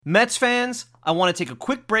Mets fans, I want to take a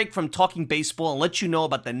quick break from talking baseball and let you know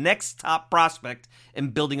about the next top prospect in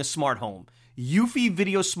building a smart home. Eufy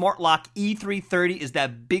Video Smart Lock E330 is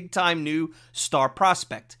that big-time new star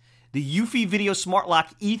prospect. The Eufy Video Smart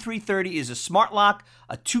Lock E330 is a smart lock,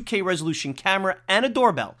 a 2K resolution camera, and a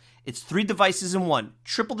doorbell. It's 3 devices in one,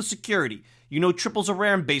 triple the security. You know triples are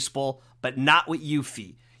rare in baseball, but not with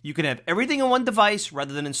Eufy. You can have everything in one device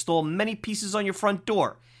rather than install many pieces on your front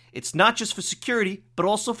door. It's not just for security, but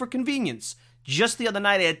also for convenience. Just the other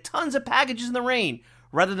night, I had tons of packages in the rain.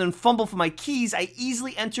 Rather than fumble for my keys, I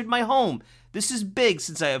easily entered my home. This is big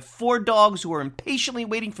since I have 4 dogs who are impatiently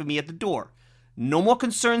waiting for me at the door. No more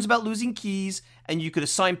concerns about losing keys, and you could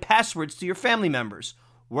assign passwords to your family members.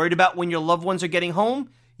 Worried about when your loved ones are getting home?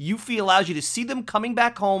 Eufy allows you to see them coming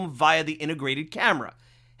back home via the integrated camera.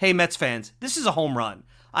 Hey Mets fans, this is a home run.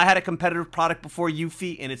 I had a competitive product before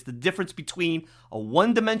Eufy, and it's the difference between a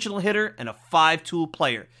one-dimensional hitter and a 5-tool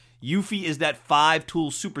player. Eufy is that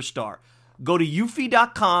 5-tool superstar. Go to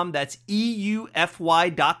eufy.com, that's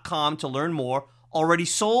EUFY.com to learn more. Already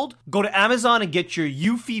sold? Go to Amazon and get your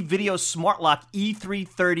Eufy Video Smart Lock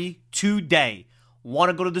E330 today.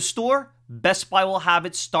 Want to go to the store? Best Buy will have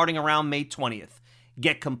it starting around May 20th.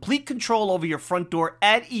 Get complete control over your front door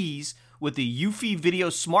at ease with the Eufy Video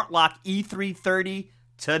Smart Lock E330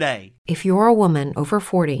 today. If you're a woman over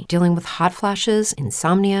 40 dealing with hot flashes,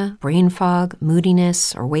 insomnia, brain fog,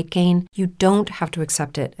 moodiness, or weight gain, you don't have to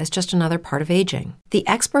accept it as just another part of aging. The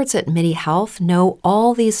experts at MIDI Health know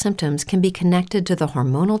all these symptoms can be connected to the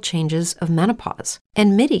hormonal changes of menopause.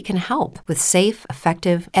 And MIDI can help with safe,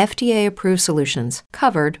 effective, FDA-approved solutions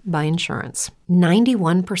covered by insurance.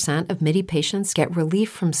 91% of MIDI patients get relief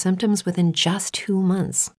from symptoms within just 2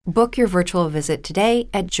 months. Book your virtual visit today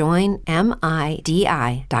at joinmidi.com.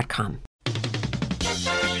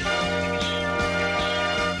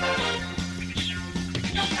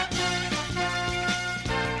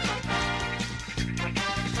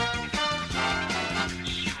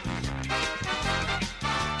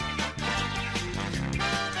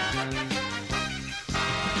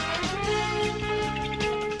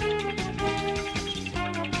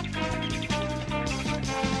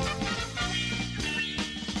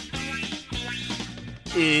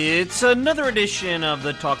 It's another edition of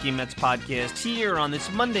the Talking Mets podcast here on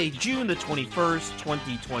this Monday, June the 21st,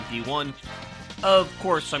 2021. Of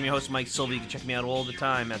course, I'm your host, Mike Silva. You can check me out all the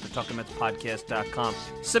time at thetalkingmetspodcast.com.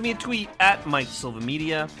 Send me a tweet at Mike Silva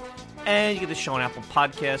Media, and you get the show on Apple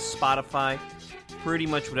Podcasts, Spotify, pretty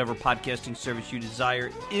much whatever podcasting service you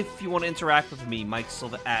desire. If you want to interact with me, Mike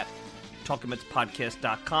Silva at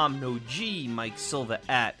talkingmetspodcast.com. No G, Mike Silva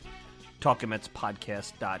at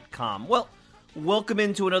talkingmetspodcast.com. Well, welcome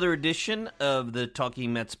into another edition of the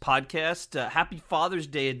Talking Mets podcast. Happy Father's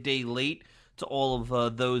Day, a day late to all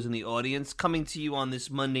of those in the audience. Coming to you on this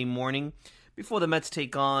Monday morning before the Mets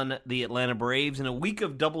take on the Atlanta Braves in a week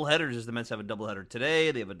of doubleheaders, as the Mets have a doubleheader today.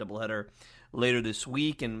 They have a doubleheader later this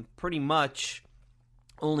week, and pretty much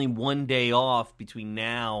only one day off between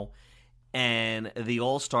now and the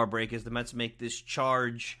All-Star break as the Mets make this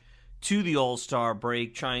charge to the All-Star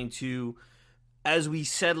break, trying to, as we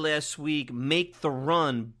said last week, make the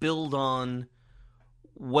run, build on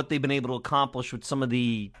what they've been able to accomplish with some of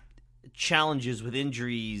the challenges with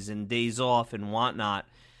injuries and days off and whatnot.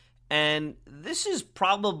 And this is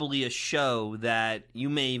probably a show that you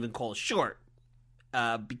may even call short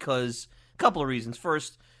because a couple of reasons.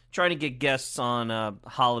 First, trying to get guests on a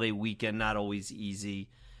holiday weekend, not always easy.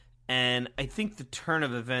 And I think the turn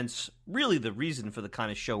of events, really the reason for the kind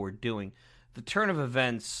of show we're doing, the turn of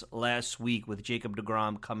events last week with Jacob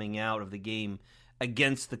deGrom coming out of the game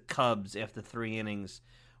against the Cubs after 3 innings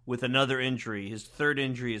with another injury, his 3rd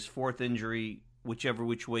injury, his 4th injury, whichever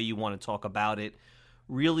which way you want to talk about it,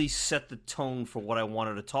 really set the tone for what I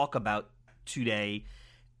wanted to talk about today.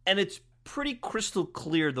 And it's pretty crystal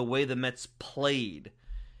clear the way the Mets played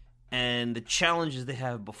and the challenges they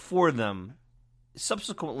have before them,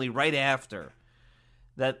 subsequently right after,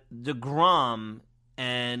 that deGrom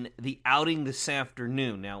and the outing this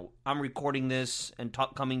afternoon. Now, I'm recording this and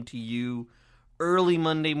coming to you early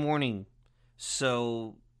Monday morning.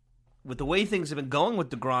 So, with the way things have been going with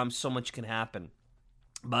deGrom, so much can happen.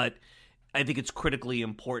 But I think it's critically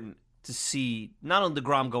important to see not only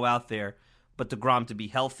deGrom go out there, but deGrom to be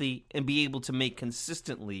healthy and be able to make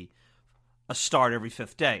consistently a start every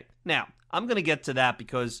 5th day. Now, I'm going to get to that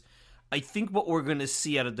because I think what we're going to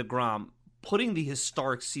see out of deGrom, putting the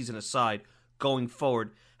historic season aside, going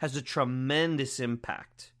forward, has a tremendous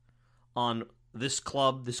impact on this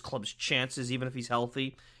club's chances, even if he's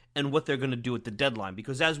healthy, and what they're going to do at the deadline.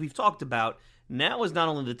 Because as we've talked about, now is not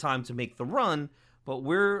only the time to make the run, but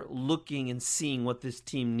we're looking and seeing what this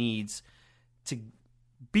team needs to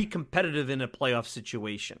be competitive in a playoff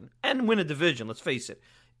situation and win a division. Let's face it.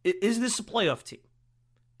 Is this a playoff team?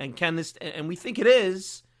 And can this, and we think it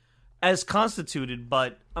is as constituted,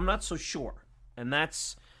 but I'm not so sure. And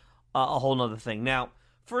that's a whole nother thing. Now,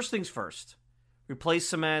 first things first, replace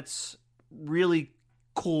Samets, really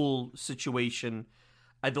cool situation.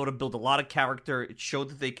 I thought it built a lot of character. It showed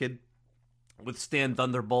that they could withstand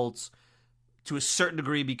thunderbolts, to a certain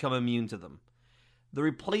degree become immune to them. The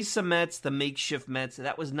replace Mets, the makeshift Mets,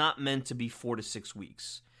 that was not meant to be 4 to 6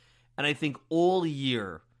 weeks. And I think all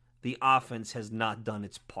year, the offense has not done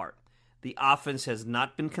its part. The offense has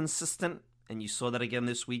not been consistent, and you saw that again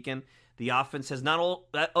this weekend. The offense has not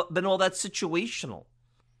been all that situational.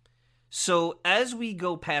 So as we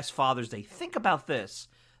go past Father's Day, think about this.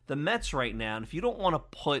 The Mets right now, and if you don't want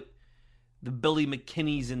to put the Billy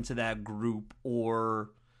McKinneys into that group,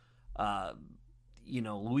 or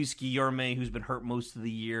Luis Guillorme, who's been hurt most of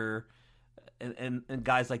the year, and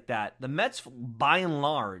guys like that, the Mets, by and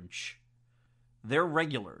large, they're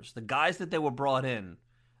regulars. The guys that they were brought in,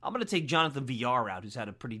 I'm going to take Jonathan Villar out, who's had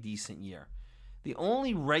a pretty decent year. The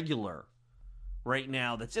only regular right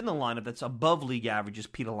now that's in the lineup that's above league average is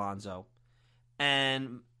Pete Alonso.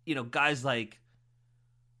 And, guys like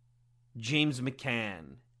James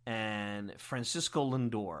McCann and Francisco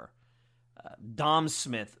Lindor, Dom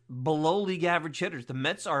Smith, below league average hitters. The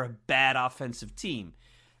Mets are a bad offensive team.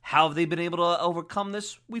 How have they been able to overcome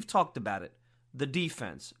this? We've talked about it. The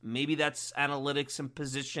defense. Maybe that's analytics and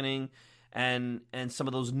positioning and some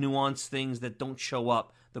of those nuanced things that don't show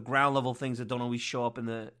up. The ground level things that don't always show up in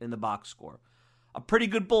the box score. A pretty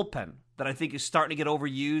good bullpen that I think is starting to get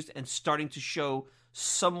overused and starting to show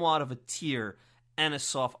somewhat of a tier and a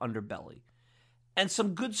soft underbelly. And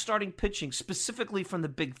some good starting pitching, specifically from the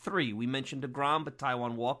big three. We mentioned DeGrom, but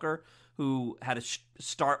Taijuan Walker, who had a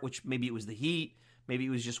start, which maybe it was the heat, maybe it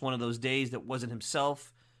was just one of those days that wasn't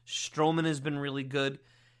himself. Stroman has been really good.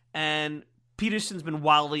 And Peterson's been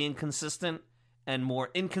wildly inconsistent, and more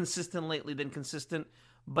inconsistent lately than consistent,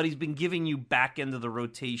 but he's been giving you back end of the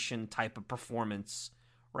rotation type of performance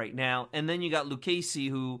right now. And then you got Lucchesi,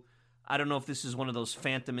 who, I don't know if this is one of those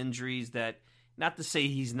phantom injuries that, not to say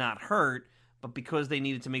he's not hurt, but because they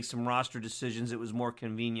needed to make some roster decisions, it was more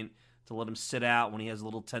convenient to let him sit out when he has a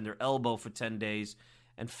little tender elbow for 10 days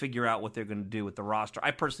and figure out what they're going to do with the roster.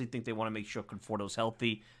 I personally think they want to make sure Conforto's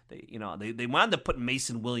healthy. They wound up putting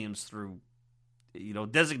Mason Williams through,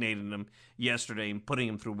 designating him yesterday and putting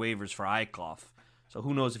him through waivers for Eichhoff. So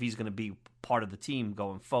who knows if he's going to be part of the team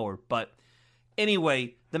going forward. But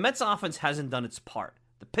anyway, the Mets offense hasn't done its part.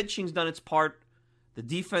 The pitching's done its part. The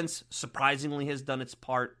defense, surprisingly, has done its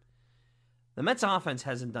part. The Mets offense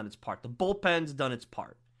hasn't done its part. The bullpen's done its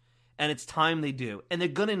part. And it's time they do. And they're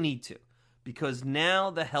going to need to, because now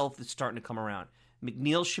the health is starting to come around.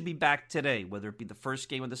 McNeil should be back today, whether it be the first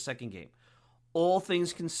game or the second game. All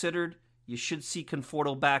things considered, you should see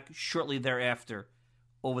Conforto back shortly thereafter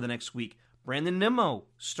over the next week. Brandon Nimmo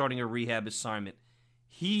starting a rehab assignment.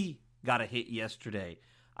 He got a hit yesterday.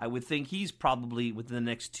 I would think he's probably, within the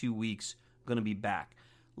next 2 weeks, going to be back.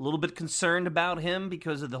 A little bit concerned about him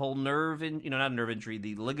because of the whole not nerve injury,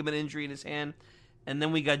 the ligament injury in his hand. And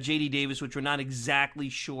then we got J.D. Davis, which we're not exactly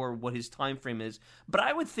sure what his time frame is. But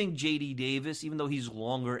I would think J.D. Davis, even though he's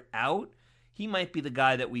longer out, he might be the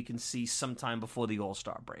guy that we can see sometime before the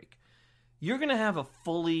All-Star break. You're going to have a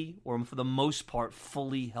fully, or for the most part,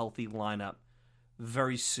 fully healthy lineup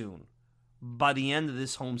very soon, by the end of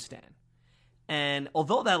this homestand. And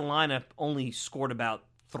although that lineup only scored about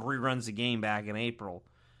 3 runs a game back in April,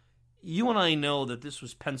 you and I know that this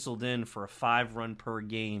was penciled in for a 5-run per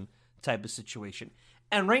game type of situation.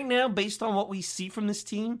 And right now, based on what we see from this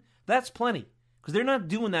team, that's plenty, because they're not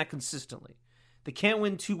doing that consistently. They can't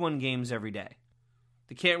win 2-1 games every day.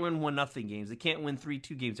 They can't win 1-0 games. They can't win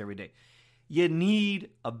 3-2 games every day. You need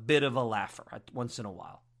a bit of a laugher once in a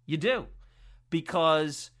while. You do,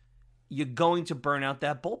 because you're going to burn out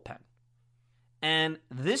that bullpen. And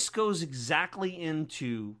this goes exactly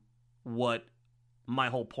into what my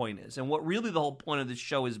whole point is. And what really the whole point of this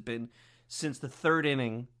show has been since the 3rd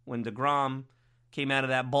inning, when DeGrom came out of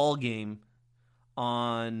that ball game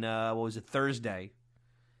on, Thursday?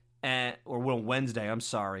 Wednesday, I'm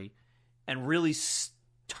sorry. And really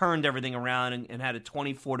turned everything around and had a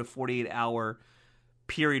 24 to 48 hour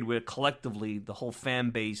period where collectively the whole fan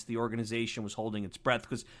base, the organization, was holding its breath,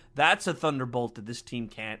 because that's a thunderbolt that this team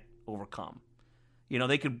can't overcome.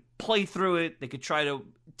 They could play through it. They could try to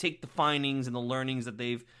take the findings and the learnings that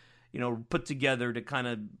they've, put together to kind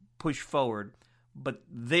of push forward. But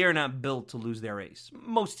they are not built to lose their ace.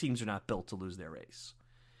 Most teams are not built to lose their ace.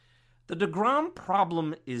 The DeGrom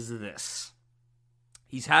problem is this.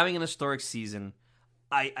 He's having an historic season.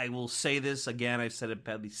 I will say this again. I've said it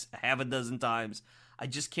at least half a dozen times. I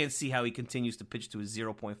just can't see how he continues to pitch to a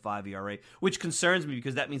 0.5 ERA, which concerns me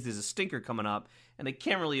because that means there's a stinker coming up, and they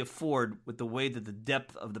can't really afford, with the way that the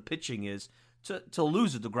depth of the pitching is, to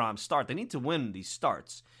lose a DeGrom start. They need to win these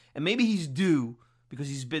starts. And maybe he's due because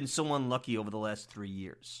he's been so unlucky over the last 3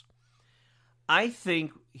 years.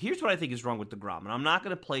 Here's what I think is wrong with DeGrom, and I'm not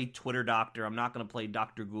going to play Twitter doctor. I'm not going to play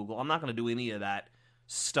Dr. Google. I'm not going to do any of that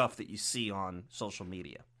stuff that you see on social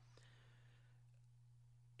media.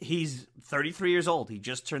 He's 33 years old. He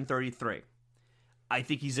just turned 33. I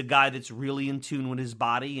think he's a guy that's really in tune with his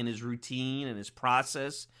body and his routine and his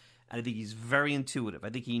process. And I think he's very intuitive. I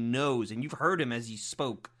think he knows, and you've heard him as he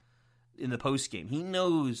spoke in the postgame. He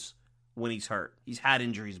knows when he's hurt. He's had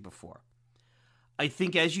injuries before. I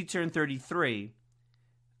think as you turn 33,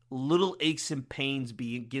 little aches and pains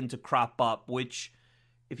begin to crop up, which,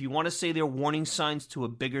 if you want to say they're warning signs to a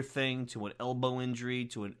bigger thing, to an elbow injury,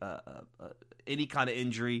 to any kind of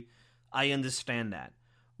injury, I understand that.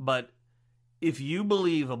 But if you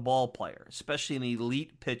believe a ball player, especially an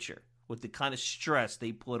elite pitcher, with the kind of stress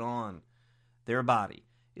they put on their body,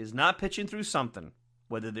 is not pitching through something,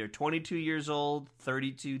 whether they're 22 years old,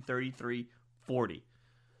 32, 33, 40,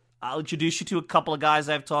 I'll introduce you to a couple of guys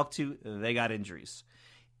I've talked to. They got injuries.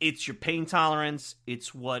 It's your pain tolerance.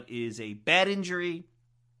 It's what is a bad injury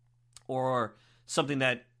or something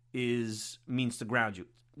that means to ground you.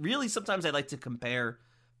 Really, sometimes I like to compare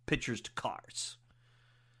pitchers to cars.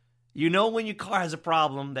 You know when your car has a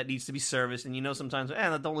problem that needs to be serviced, and you know sometimes,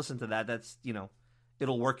 don't listen to that. That's,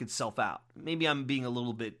 it'll work itself out. Maybe I'm being a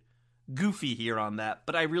little bit goofy here on that,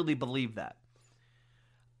 but I really believe that.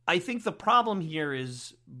 I think the problem here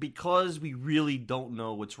is because we really don't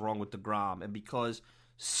know what's wrong with DeGrom, and because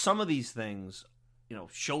some of these things,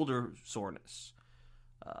 shoulder soreness,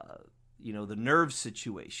 the nerve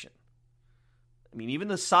situation, even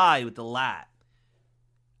the side with the lat,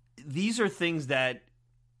 these are things that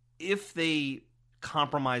if they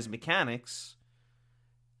compromise mechanics,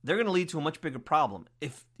 they're going to lead to a much bigger problem.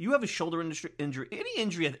 If you have a shoulder injury, any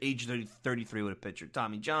injury at age 33 with a pitcher,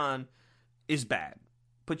 Tommy John, is bad.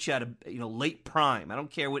 Puts you at a late prime. I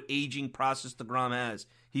don't care what aging process DeGrom has.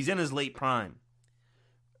 He's in his late prime.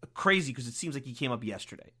 Crazy because it seems like he came up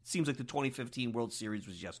yesterday. It seems like the 2015 World Series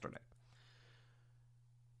was yesterday.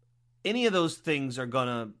 Any of those things are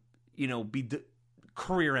going to, be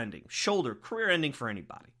career-ending. Shoulder, career-ending for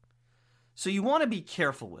anybody. So you want to be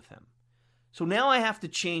careful with him. So now I have to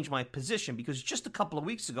change my position because just a couple of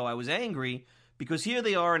weeks ago I was angry because here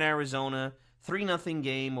they are in Arizona, 3-0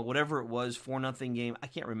 game or whatever it was, 4-0 game. I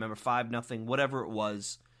can't remember, 5-0, whatever it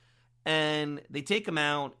was. And they take him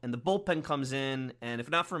out, and the bullpen comes in, and if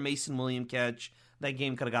not for a Mason Williams catch, that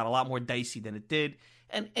game could have got a lot more dicey than it did.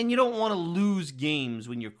 And you don't want to lose games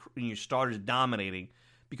when your starter's dominating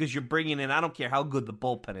because you're bringing in, I don't care how good the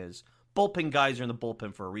bullpen is. Bullpen guys are in the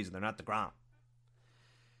bullpen for a reason. They're not DeGrom.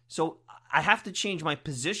 So I have to change my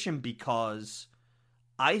position because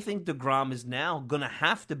I think DeGrom is now going to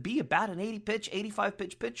have to be about an 80-pitch,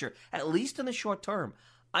 85-pitch pitcher, at least in the short term.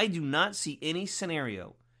 I do not see any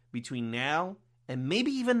scenario between now and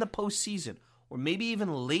maybe even the postseason, or maybe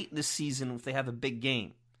even late in the season if they have a big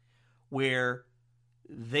game, where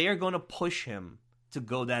they are going to push him to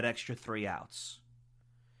go that extra 3 outs.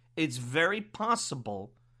 It's very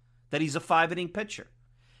possible that he's a 5-inning pitcher.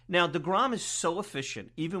 Now, DeGrom is so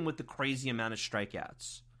efficient, even with the crazy amount of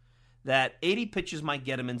strikeouts, that 80 pitches might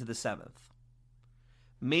get him into the 7th.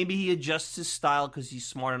 Maybe he adjusts his style because he's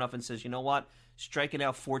smart enough and says, you know what, striking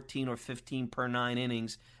out 14 or 15 per 9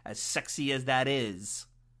 innings, as sexy as that is,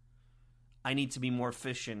 I need to be more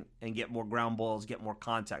efficient and get more ground balls, get more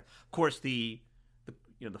contact. Of course, the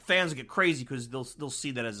fans will get crazy because they'll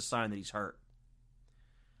see that as a sign that he's hurt.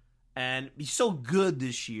 And he's so good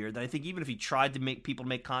this year that I think even if he tried to make people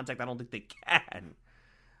make contact, I don't think they can.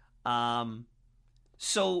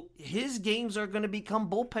 So his games are going to become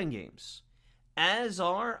bullpen games, as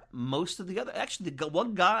are most of the other. Actually, the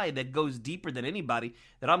one guy that goes deeper than anybody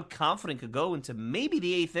that I'm confident could go into maybe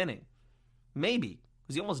the 8th inning, maybe,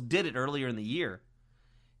 because he almost did it earlier in the year,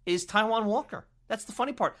 is Taijuan Walker. That's the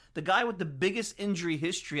funny part. The guy with the biggest injury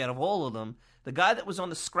history out of all of them, the guy that was on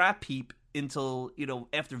the scrap heap until,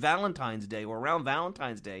 after Valentine's Day or around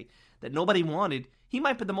Valentine's Day that nobody wanted, he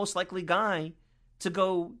might be the most likely guy to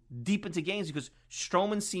go deep into games because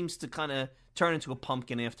Stroman seems to kind of turn into a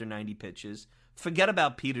pumpkin after 90 pitches. Forget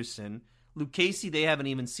about Peterson. Lucchesi, they haven't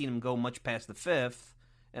even seen him go much past the 5th,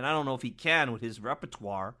 and I don't know if he can with his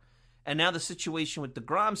repertoire. And now the situation with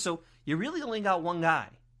DeGrom, so you really only got one guy,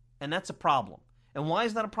 and that's a problem. And why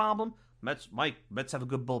is that a problem? Mets have a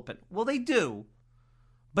good bullpen. Well, they do,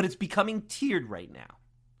 but it's becoming tiered right now.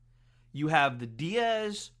 You have the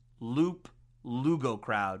Diaz, Loop, Lugo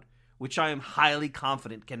crowd, which I am highly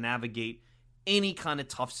confident can navigate any kind of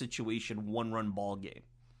tough situation, one-run ball game.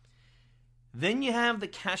 Then you have the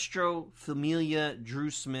Castro, Familia,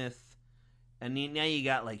 Drew Smith, and now you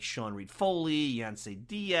got like Sean Reed-Foley, Yancey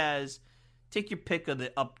Diaz. Take your pick of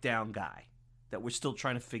the up-down guy that we're still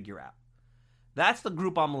trying to figure out. That's the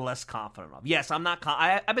group I'm less confident of. Yes, I'm not.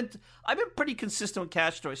 I've been pretty consistent with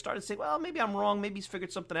Castro. I started to say, well, maybe I'm wrong. Maybe he's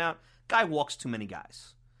figured something out. Guy walks too many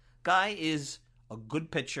guys. Guy is a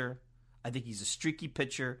good pitcher. I think he's a streaky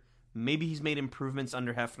pitcher. Maybe he's made improvements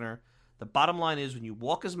under Hefner. The bottom line is when you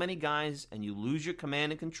walk as many guys and you lose your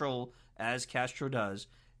command and control, as Castro does,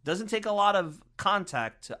 it doesn't take a lot of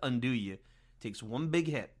contact to undo you. It takes one big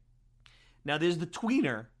hit. Now there's the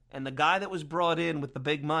tweener and the guy that was brought in with the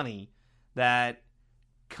big money that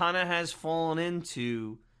kind of has fallen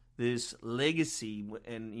into this legacy,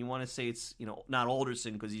 and you want to say it's, not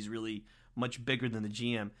Alderson because he's really much bigger than the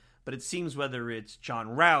GM, but it seems whether it's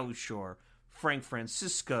John Roush or Frank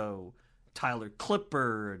Francisco, Tyler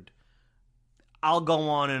Clippard, I'll go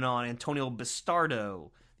on and on, Antonio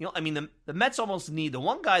Bastardo. The Mets almost need the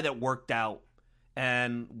one guy that worked out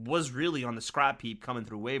and was really on the scrap heap coming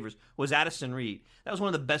through waivers was Addison Reed. That was one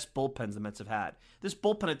of the best bullpens the Mets have had. This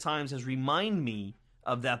bullpen at times has reminded me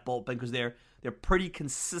of that bullpen because they're pretty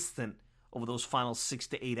consistent over those final 6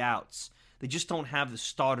 to 8 outs. They just don't have the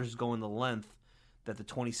starters going the length that the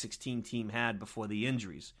 2016 team had before the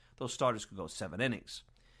injuries. Those starters could go 7 innings.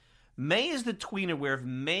 May is the tweener where if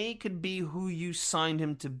May could be who you signed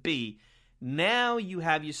him to be, now you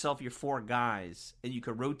have yourself your 4 guys and you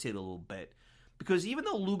could rotate a little bit. Because even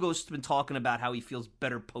though Lugo's been talking about how he feels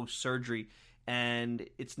better post-surgery and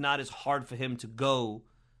it's not as hard for him to go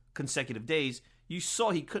consecutive days, you saw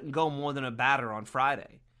he couldn't go more than a batter on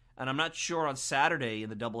Friday. And I'm not sure on Saturday in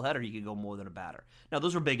the doubleheader he could go more than a batter. Now,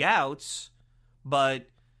 those were big outs, but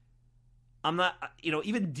I'm not,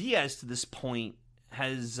 even Diaz to this point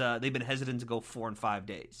has, they've been hesitant to go 4 and 5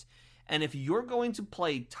 days. And if you're going to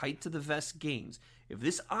play tight to the vest games, if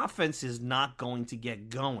this offense is not going to get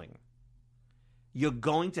going, you're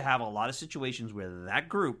going to have a lot of situations where that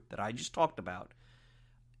group that I just talked about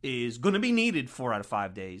is going to be needed 4 out of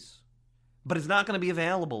 5 days, but it's not going to be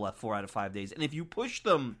available at 4 out of 5 days. And if you push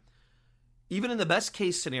them, even in the best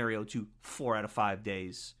case scenario, to 4 out of 5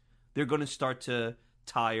 days, they're going to start to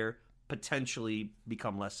tire, potentially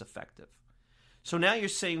become less effective. So now you're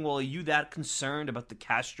saying, well, are you that concerned about the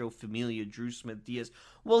Castro, Familia, Drew Smith, Diaz?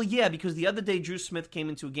 Well, yeah, because the other day Drew Smith came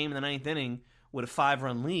into a game in the 9th inning with a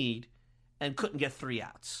 5-run lead and couldn't get 3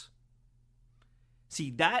 outs. See,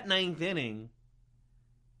 that 9th inning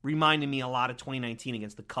reminded me a lot of 2019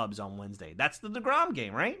 against the Cubs on Wednesday. That's the DeGrom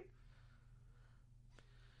game, right?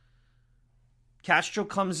 Castro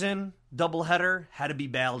comes in, doubleheader, had to be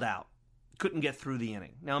bailed out. Couldn't get through the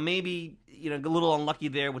inning. Now, maybe, a little unlucky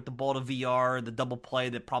there with the ball to VR, the double play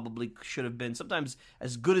that probably should have been. Sometimes,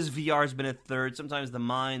 as good as VR has been at third, sometimes the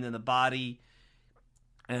mind and the body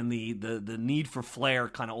and the need for flair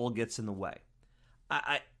kind of all gets in the way.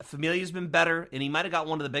 Familia's been better, and he might have got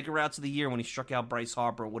one of the bigger outs of the year when he struck out Bryce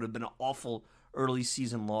Harper. It would have been an awful early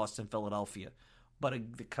season loss in Philadelphia.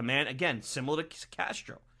 But the command, again, similar to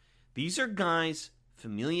Castro. These are guys,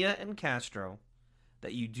 Familia and Castro,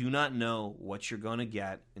 that you do not know what you're going to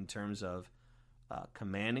get in terms of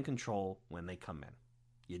command and control when they come in.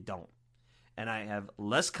 You don't. And I have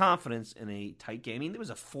less confidence in a tight game. I mean, there was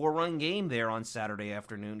a 4-run game there on Saturday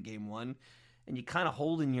afternoon, game 1, and you kind of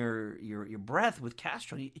holding your breath with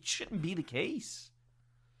Castro. It shouldn't be the case.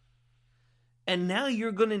 And now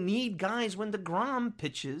you're going to need guys when DeGrom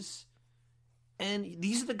pitches, and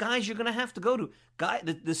these are the guys you're going to have to go to.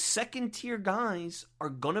 The second-tier guys are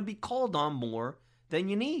going to be called on more than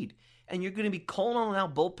you need. And you're going to be calling on now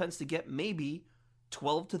bullpens to get maybe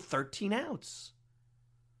 12 to 13 outs.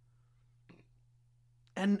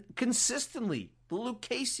 And consistently, the Luke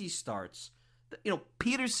Casey starts.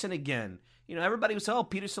 Peterson again. Everybody was saying,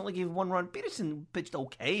 Peterson only gave 1 run. Peterson pitched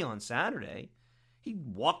okay on Saturday. He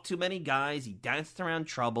walked too many guys. He danced around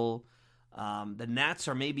trouble. The Nats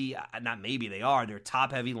are they're a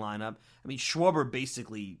top-heavy lineup. I mean, Schwarber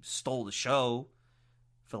basically stole the show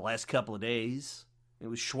for the last couple of days. It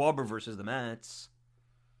was Schwarber versus the Mets.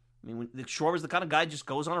 I mean, Schwarber's the kind of guy who just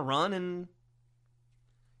goes on a run and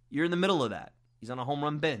you're in the middle of that. He's on a home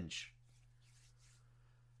run binge.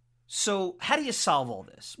 So how do you solve all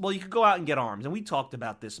this? Well, you could go out and get arms, and we talked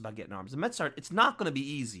about this, about getting arms. The Mets it's not going to be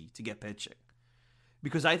easy to get pitching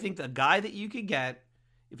because I think the guy that you could get,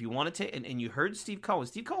 if you want to take, and you heard Steve Cohen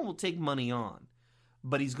will take money on.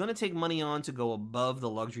 but he's going to take money on to go above the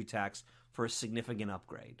luxury tax for a significant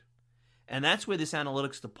upgrade. And that's where this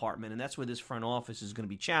analytics department and that's where this front office is going to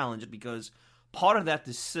be challenged, because part of that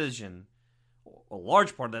decision, a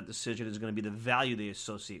large part of that decision, is going to be the value they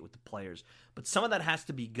associate with the players. But some of that has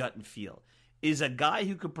to be gut and feel. Is a guy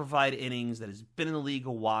who could provide innings, that has been in the league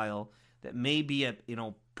a while, that may be at,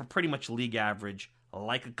 pretty much league average,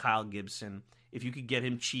 like a Kyle Gibson, if you could get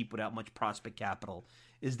him cheap without much prospect capital,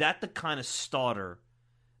 is that the kind of starter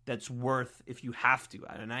that's worth, if you have to?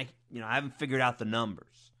 And I haven't figured out the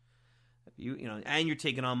numbers. And you're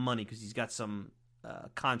taking on money because he's got some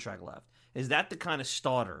contract left. Is that the kind of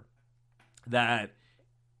starter that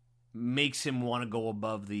makes him want to go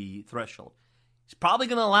above the threshold? He's probably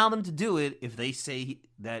going to allow them to do it if they say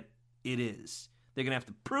that it is. They're going to have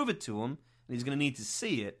to prove it to him, and he's going to need to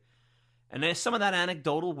see it. And there's some of that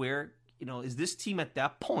anecdotal where, is this team at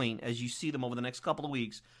that point, as you see them over the next couple of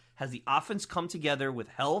weeks, has the offense come together with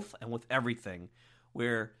health and with everything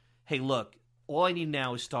where, hey, look, all I need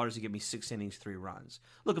now is starters to give me 6 innings, 3 runs.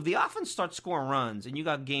 Look, if the offense starts scoring runs and you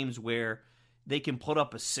got games where they can put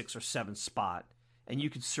up a 6 or 7 spot and you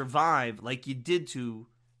could survive like you did to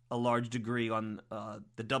a large degree on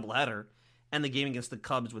the doubleheader and the game against the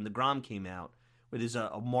Cubs when DeGrom came out, where there's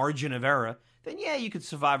a margin of error, then yeah, you could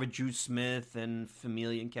survive a Drew Smith and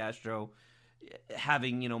Familia and Castro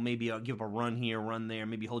having, maybe give up a run here, run there,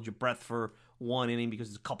 maybe hold your breath for 1 inning because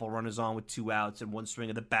there's a couple runners on with 2 outs and 1 swing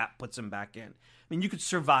of the bat puts them back in. I mean, you could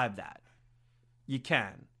survive that. You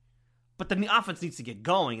can. But then the offense needs to get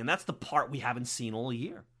going, and that's the part we haven't seen all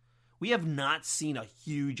year. We have not seen a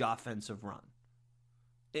huge offensive run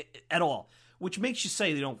at all, which makes you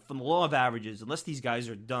say, from the law of averages, unless these guys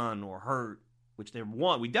are done or hurt, which they're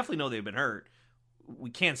we definitely know they've been hurt, we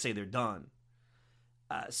can't say they're done.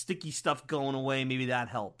 Sticky stuff going away, maybe that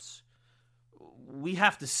helps. We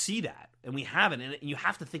have to see that, and we haven't, and you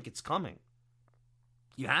have to think it's coming.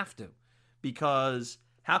 You have to, because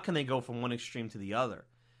how can they go from one extreme to the other?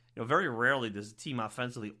 Very rarely does a team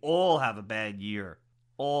offensively all have a bad year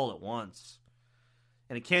all at once,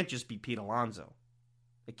 and it can't just be Pete Alonso.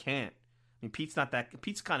 It can't. I mean, Pete's not that.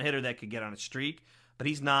 Pete's the kind of hitter that could get on a streak, but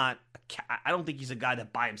he's not. I don't think he's a guy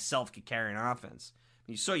that by himself could carry an offense.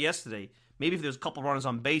 You saw yesterday, maybe if there's a couple runners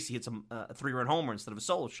on base, he hits a 3-run homer instead of a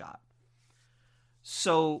solo shot.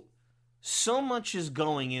 So much is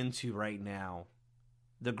going into right now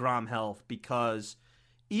the DeGrom health, because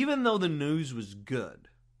even though the news was good,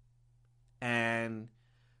 and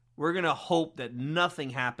we're going to hope that nothing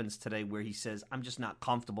happens today where he says, I'm just not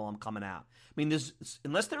comfortable, I'm coming out. I mean,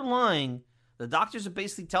 unless they're lying, the doctors are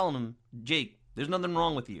basically telling him, Jake, there's nothing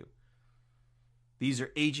wrong with you. These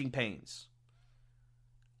are aging pains.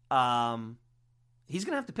 He's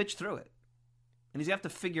going to have to pitch through it. And he's going to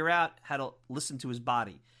have to figure out how to listen to his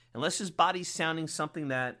body. Unless his body's sounding something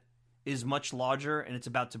that is much larger and it's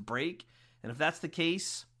about to break. And if that's the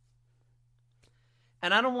case,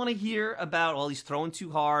 and I don't want to hear about, he's throwing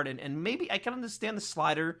too hard. And maybe I can understand the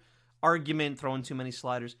slider argument, throwing too many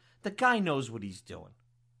sliders. The guy knows what he's doing.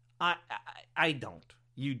 I don't.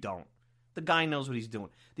 You don't. The guy knows what he's doing.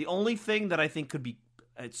 The only thing that I think could be,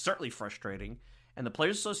 it's certainly frustrating, and the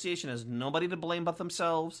Players Association has nobody to blame but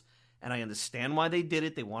themselves, and I understand why they did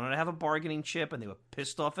it. They wanted to have a bargaining chip, and they were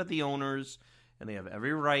pissed off at the owners, and they have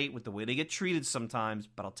every right with the way they get treated sometimes.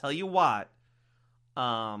 But I'll tell you what,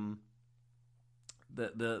 the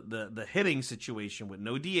hitting situation with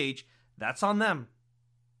no DH, that's on them.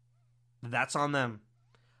 That's on them.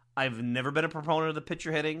 I've never been a proponent of the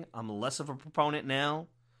pitcher hitting. I'm less of a proponent now.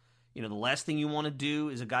 The last thing you want to do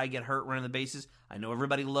is a guy get hurt running the bases. I know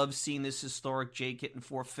everybody loves seeing this historic Jake hitting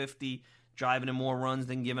 450, driving in more runs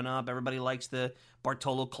than giving up. Everybody likes the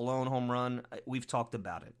Bartolo Colon home run. We've talked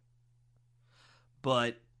about it.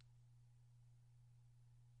 But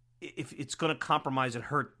if it's going to compromise and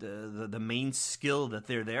hurt the main skill that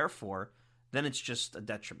they're there for, then it's just a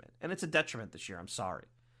detriment. And it's a detriment this year. I'm sorry.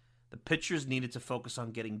 The pitchers needed to focus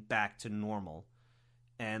on getting back to normal,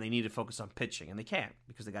 and they need to focus on pitching, and they can't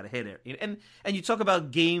because they got to hit it. And you talk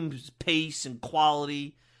about games, pace, and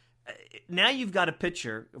quality. Now you've got a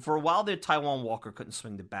pitcher. For a while there, Taijuan Walker couldn't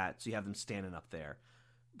swing the bat, so you have them standing up there.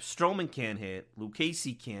 Stroman can't hit.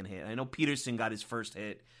 Lucchesi can't hit. I know Peterson got his first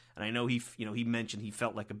hit, and I know he mentioned he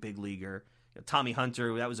felt like a big leaguer. Tommy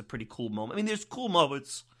Hunter, that was a pretty cool moment. I mean, there's cool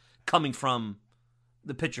moments coming from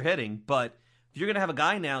the pitcher hitting, but if you're going to have a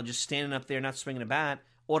guy now just standing up there not swinging a bat,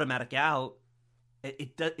 automatic out,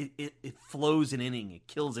 it flows an inning. It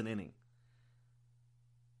kills an inning.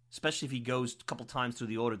 Especially if he goes a couple times through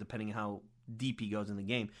the order, depending on how deep he goes in the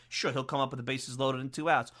game. Sure, he'll come up with the bases loaded and 2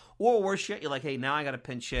 outs. Or worse yet, you're like, hey, now I got a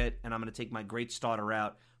pinch hit, and I'm going to take my great starter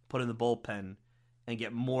out, put in the bullpen, and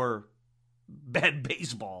get more bad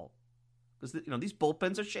baseball. Because, these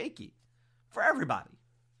bullpens are shaky for everybody.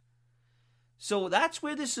 So that's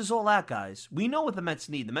where this is all at, guys. We know what the Mets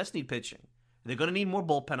need. The Mets need pitching. They're going to need more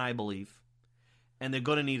bullpen, I believe. And they're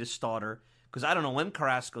going to need a starter. Because I don't know when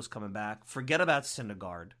Carrasco's coming back. Forget about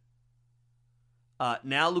Syndergaard.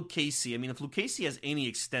 Now Lucchesi. I mean, if Lucchesi has any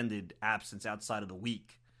extended absence outside of the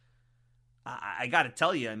week, I got to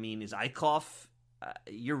tell you, I mean, is Eichhoff,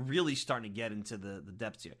 you're really starting to get into the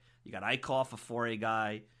depths here. You got Eichhoff, a 4A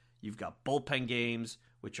guy. You've got bullpen games,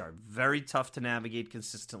 which are very tough to navigate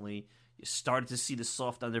consistently. You started to see the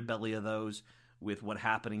soft underbelly of those with what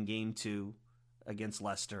happened in Game 2 against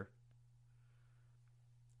Leicester.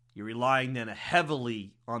 You're relying then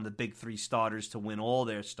heavily on the big three starters to win all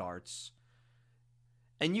their starts.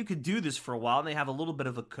 And you could do this for a while, and they have a little bit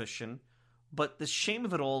of a cushion. But the shame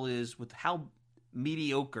of it all is with how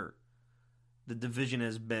mediocre the division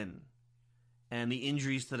has been, and the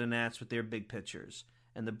injuries to the Nats with their big pitchers,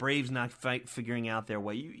 and the Braves not figuring out their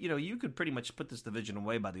way. You could pretty much put this division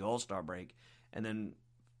away by the All-Star break and then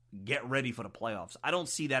get ready for the playoffs. I don't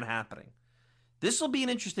see that happening. This will be an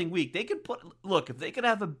interesting week. If they could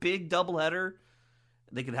have a big doubleheader,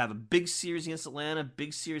 they could have a big series against Atlanta,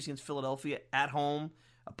 big series against Philadelphia at home,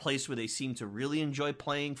 a place where they seem to really enjoy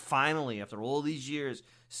playing. Finally, after all these years,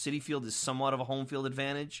 Citi Field is somewhat of a home field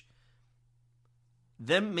advantage.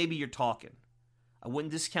 Then maybe you're talking. I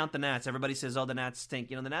wouldn't discount the Nats. Everybody says, the Nats stink.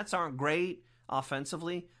 The Nats aren't great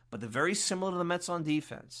offensively, but they're very similar to the Mets on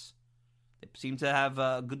defense. They seem to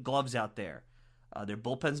have good gloves out there. Their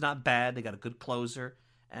bullpen's not bad. They got a good closer.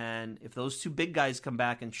 And if those two big guys come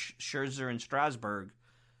back, and Scherzer and Strasburg,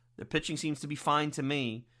 their pitching seems to be fine to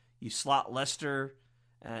me. You slot Lester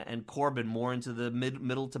and Corbin more into the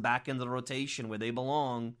middle to back end of the rotation where they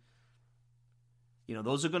belong.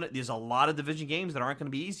 There's a lot of division games that aren't going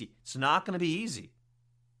to be easy. It's not going to be easy.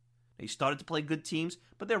 They started to play good teams,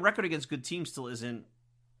 but their record against good teams still isn't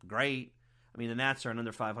great. I mean, the Nats are an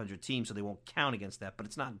under 500 team, so they won't count against that, but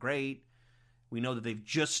it's not great. We know that they've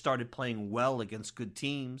just started playing well against good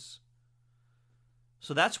teams.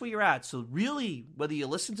 So that's where you're at. So really, whether you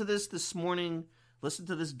listen to this morning, listen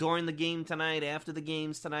to this during the game tonight, after the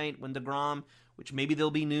games tonight, when DeGrom, which maybe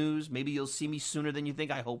there'll be news, maybe you'll see me sooner than you think,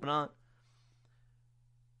 I hope not.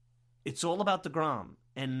 It's all about DeGrom.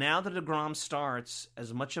 And now that DeGrom starts,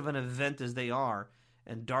 as much of an event as they are,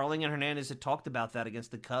 and Darling and Hernandez had talked about that against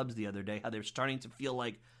the Cubs the other day, how they're starting to feel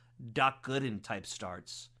like Doc Gooden type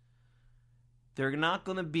starts. They're not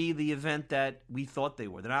going to be the event that we thought they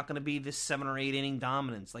were. They're not going to be this 7 or 8 inning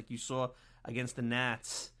dominance like you saw against the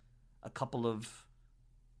Nats a couple of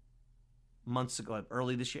months ago,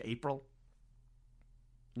 early this year, April.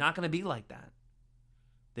 Not going to be like that.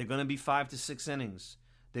 They're going to be 5 to 6 innings.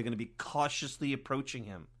 They're going to be cautiously approaching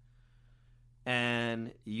him.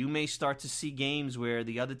 And you may start to see games where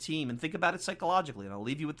the other team, and think about it psychologically, and I'll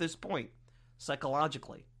leave you with this point,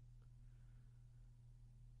 psychologically.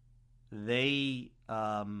 The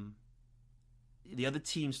other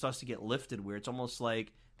team starts to get lifted where it's almost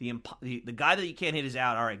like the guy that you can't hit is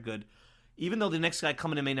out. All right, good. Even though the next guy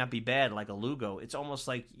coming in may not be bad, like a Lugo, it's almost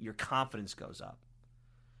like your confidence goes up.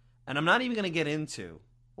 And I'm not even going to get into,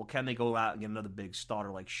 can they go out and get another big starter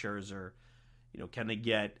like Scherzer? Can they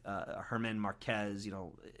get Herman Marquez,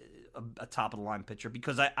 a top-of-the-line pitcher?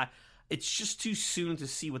 Because it's just too soon to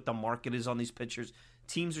see what the market is on these pitchers.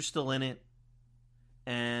 Teams are still in it.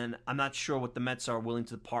 And I'm not sure what the Mets are willing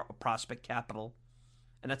to prospect capital.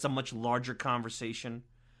 And that's a much larger conversation.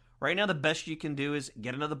 Right now, the best you can do is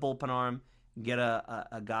get another bullpen arm, get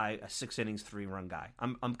a guy, a 6 innings, 3-run guy.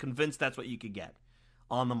 I'm convinced that's what you could get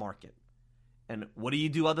on the market. And what do you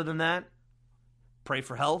do other than that? Pray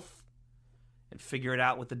for health and figure it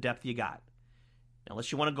out with the depth you got.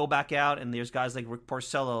 Unless you want to go back out and there's guys like Rick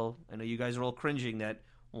Porcello, I know you guys are all cringing, that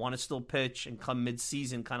want to still pitch and come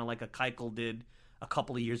mid-season, kind of like a Keuchel did a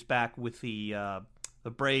couple of years back with the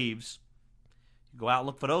Braves. You go out and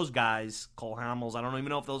look for those guys. Cole Hamels, I don't even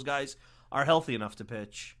know if those guys are healthy enough to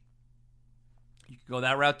pitch. You could go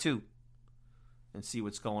that route too and see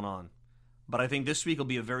what's going on. But I think this week will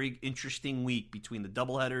be a very interesting week between the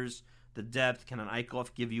doubleheaders, the depth. Can an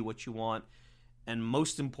Eichhoff give you what you want? And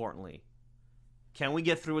most importantly, can we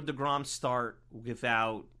get through a DeGrom start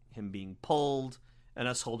without him being pulled and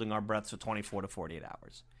us holding our breaths for 24 to 48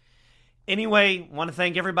 hours? Anyway, want to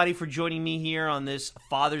thank everybody for joining me here on this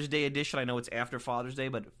Father's Day edition. I know it's after Father's Day,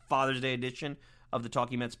 but Father's Day edition of the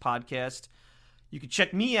Talking Mets podcast. You can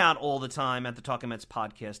check me out all the time at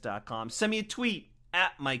thetalkingmetspodcast.com. Send me a tweet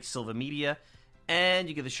at Mike Silva Media, and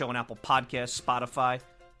you get the show on Apple Podcasts, Spotify,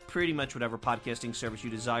 pretty much whatever podcasting service you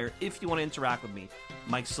desire. If you want to interact with me,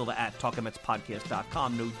 Mike Silva at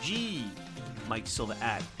TalkingMetsPodcast.com. No G. Mike Silva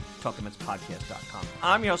at TalkingMetsPodcast.com.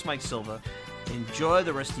 I'm your host, Mike Silva. Enjoy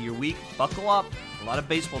the rest of your week. Buckle up. A lot of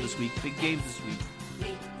baseball this week. Big games this week.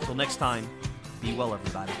 Until next time, be well,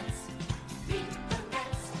 everybody. Meet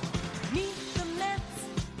the Mets.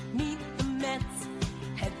 Meet the Mets.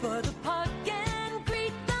 Head for the park and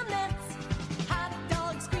greet the Mets. Hot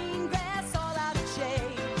dogs, green grass, all out of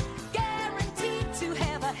shade. Guaranteed to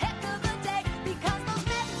have a heck of a day because those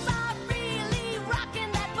Mets are really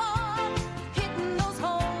rocking that ball, hitting those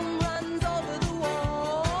home runs over the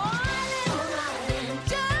wall.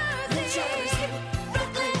 New Jersey,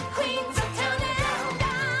 Brooklyn, Queens, uptown and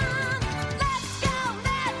down. Let's go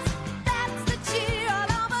Mets! That's the cheer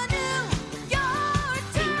all over New York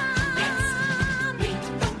town. Meet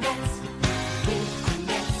the Mets. Meet the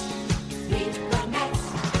Mets. Meet the Mets.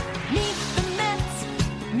 Meet the Mets.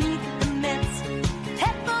 Meet the Mets.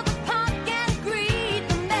 Head for the park and greet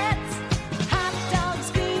the Mets. Hot dogs,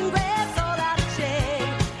 green grass, all out of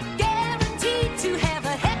shade. Guaranteed to have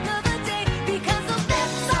a heck of a day because those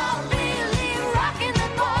Mets are really rocking the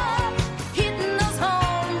ball, hitting those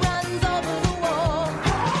home runs over the wall.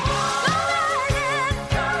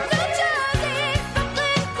 New Jersey,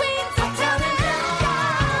 Brooklyn, Queens, uptown and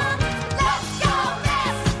down. Let's go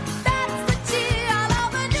Mets! That's the cheer all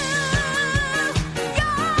over New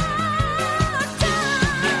York town.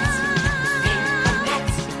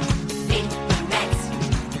 Meet the Mets.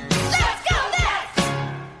 Let's go Mets!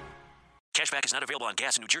 Cashback is not available on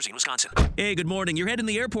gas in New Jersey and Wisconsin. Hey, good morning. You're heading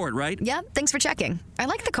to the airport, right? Yep, thanks for checking. I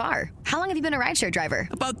like the car. How long have you been a rideshare driver?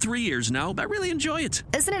 About 3 years now. I really enjoy it.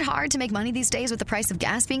 Isn't it hard to make money these days with the price of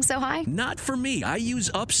gas being so high? Not for me. I use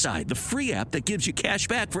Upside, the free app that gives you cash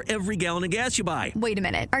back for every gallon of gas you buy. Wait a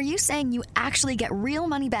minute. Are you saying you actually get real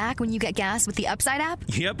money back when you get gas with the Upside app?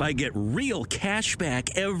 Yep, I get real cash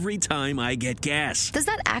back every time I get gas. Does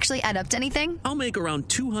that actually add up to anything? I'll make around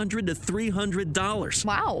 $200 to $300.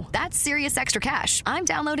 Wow, that's serious extra cash. I'm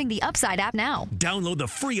downloading the Upside app now. Download the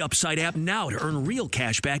free Upside app now to earn real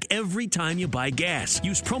cash back every time you buy gas.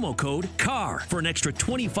 Use promo code CAR for an extra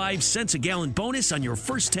 25 cents a gallon bonus on your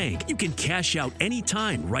first tank. You can cash out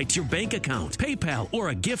anytime right to your bank account, PayPal, or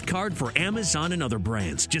a gift card for Amazon and other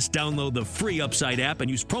brands. Just download the free Upside app and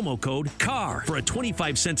use promo code CAR for a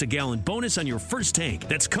 25 cents a gallon bonus on your first tank.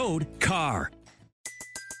 That's code CAR.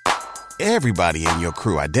 Everybody in your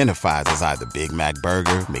crew identifies as either Big Mac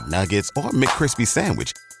Burger, McNuggets, or McCrispy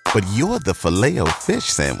Sandwich. But you're the Filet-O-Fish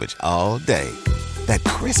Sandwich all day. That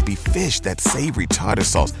crispy fish, that savory tartar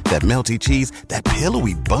sauce, that melty cheese, that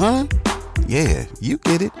pillowy bun. Yeah, you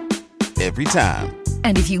get it. Every time.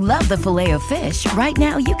 And if you love the Filet-O-Fish, right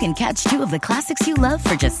now you can catch two of the classics you love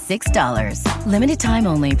for just $6. Limited time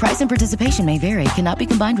only. Price and participation may vary. Cannot be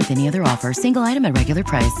combined with any other offer. Single item at regular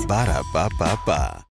price. Ba-da-ba-ba-ba.